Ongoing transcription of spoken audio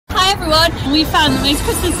everyone! We found the most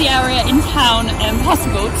Christmassy area in town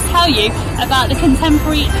possible to tell you about the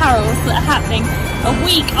contemporary carols that are happening a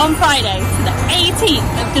week on Friday, so the 18th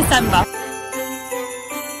of December.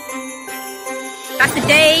 That's the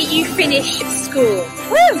day you finish school.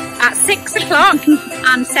 Woo! At 6 o'clock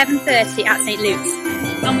and 7:30 at St Luke's.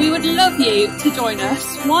 And we would love you to join us.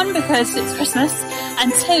 One, because it's Christmas,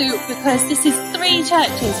 and two, because this is 3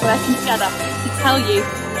 churches working together to tell you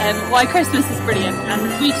why Christmas is brilliant. And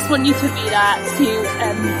we just want you to be there to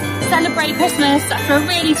celebrate Christmas after a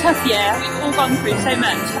really tough year. We've all gone through so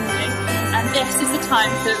much, haven't we? And this is the time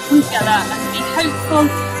to come together and be hopeful,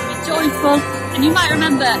 be joyful. And you might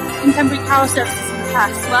remember contemporary carol services in the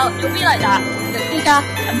past. Well, it'll be like that, but bigger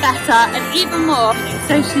and better and even more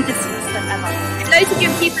socially distanced than ever. There's loads of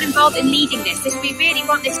young people involved in leading this. We really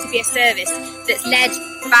want this to be a service that's led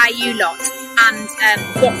by you lot and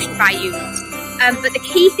watched by you lot. But the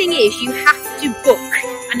key thing is you have to book.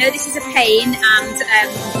 I know this is a pain and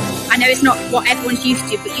I know it's not what everyone's used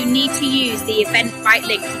to, but you need to use the Eventbrite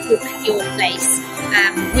link to book your place.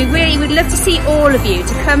 We really would love to see all of you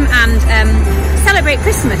to come and celebrate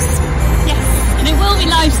Christmas. Yes, and it will be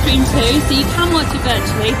live streamed too, so you can watch it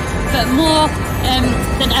virtually, but more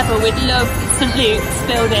than ever we'd love St Luke's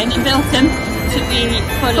building in Bilton to be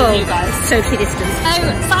full of you guys. Socially distanced. So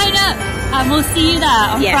sign up and we'll see you there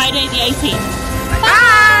on Friday the 18th.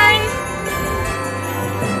 Bye!